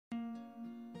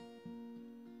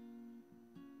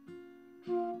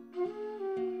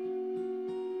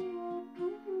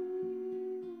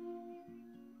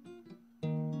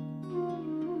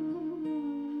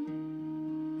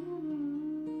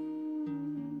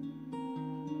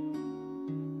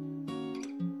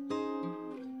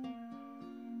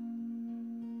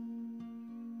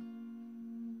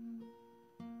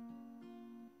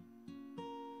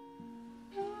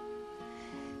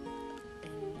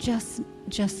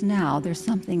just now, there's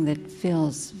something that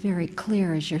feels very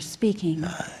clear as you're speaking.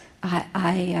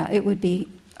 It would be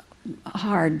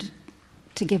hard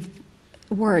to give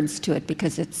words to it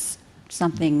because it's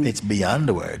something... It's beyond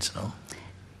the words, no?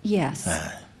 Yes.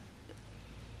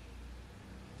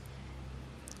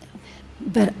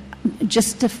 But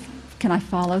just to... Can I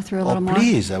follow through a little more? Oh,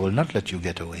 please, I will not let you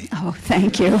get away. Oh,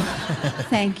 thank you.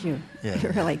 Thank you. Yeah.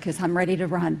 Really, because I'm ready to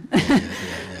run.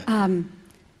 Yeah.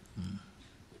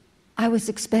 I was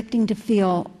expecting to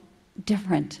feel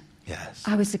different. Yes.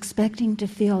 I was expecting to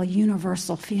feel a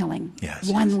universal feeling, Yes,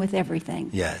 one yes. with everything.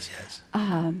 Yes, yes.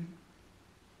 I'm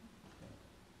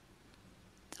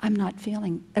not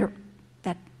feeling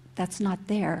that's not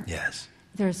there. Yes.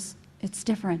 It's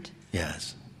different.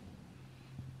 Yes.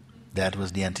 That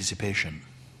was the anticipation.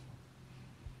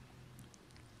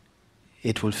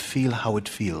 It will feel how it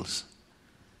feels.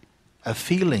 A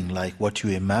feeling like what you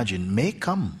imagine may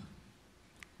come.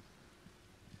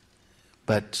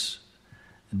 But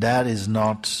that is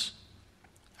not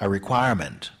a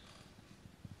requirement.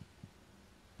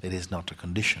 It is not a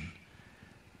condition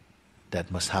that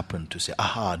must happen to say,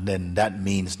 aha, then that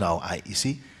means now you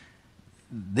see,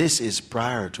 this is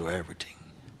prior to everything.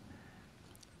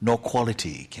 No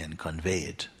quality can convey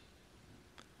it.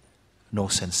 No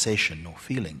sensation, no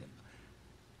feeling.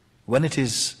 When it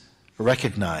is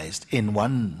recognized in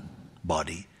one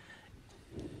body,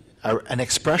 an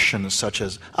expression such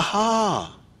as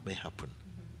aha may happen.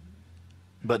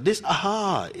 But this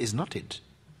aha is not it.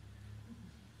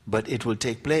 But it will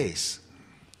take place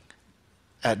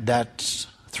at that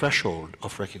threshold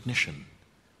of recognition.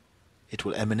 It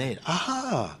will emanate.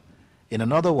 Aha! In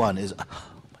another one is,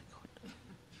 oh my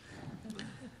God.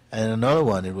 And in another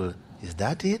one it will, is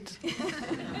that it?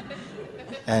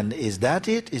 And is that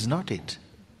it? Is not it.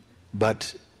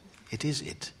 But it is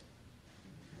it.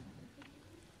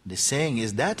 The saying,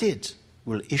 is that it?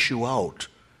 Will issue out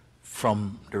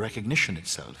from the recognition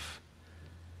itself,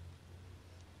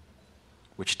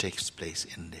 which takes place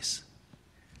in this.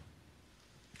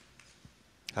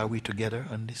 Are we together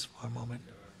on this for a moment?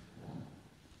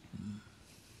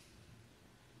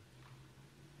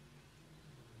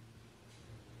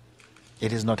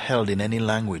 It is not held in any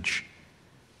language,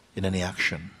 in any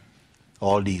action.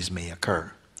 All these may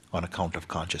occur on account of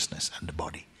consciousness, and the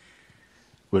body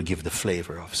will give the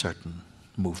flavor of certain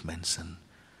movements and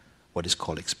what is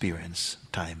called experience,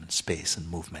 time and space and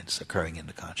movements occurring in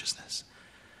the consciousness.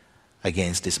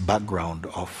 Against this background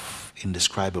of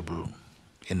indescribable,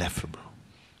 ineffable,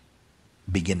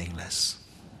 beginningless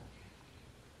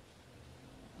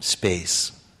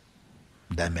space,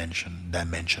 dimension,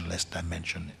 dimensionless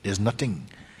dimension. There's nothing,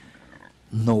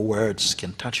 no words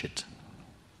can touch it.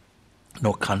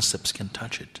 No concepts can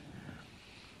touch it.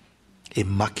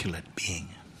 Immaculate being.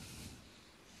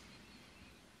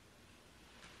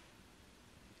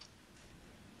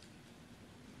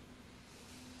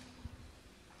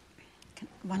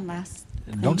 One last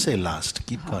thing. Don't say last.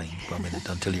 Keep going for a minute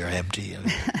until you're empty.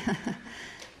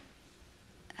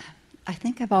 I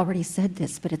think I've already said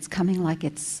this, but it's coming like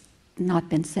it's not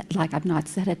been said, like I've not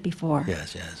said it before.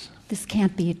 Yes, yes. This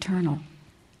can't be eternal.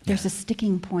 There's Yes. a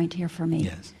sticking point here for me.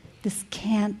 Yes.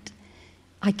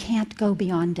 I can't go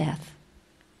beyond death.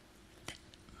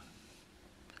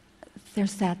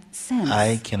 There's that sense.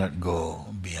 I cannot go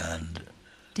beyond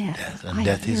death. And I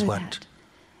death is hear what? that.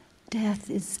 Death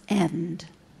is end.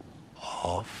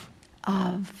 Of?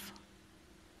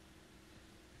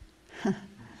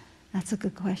 That's a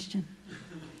good question.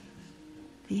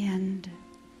 The end.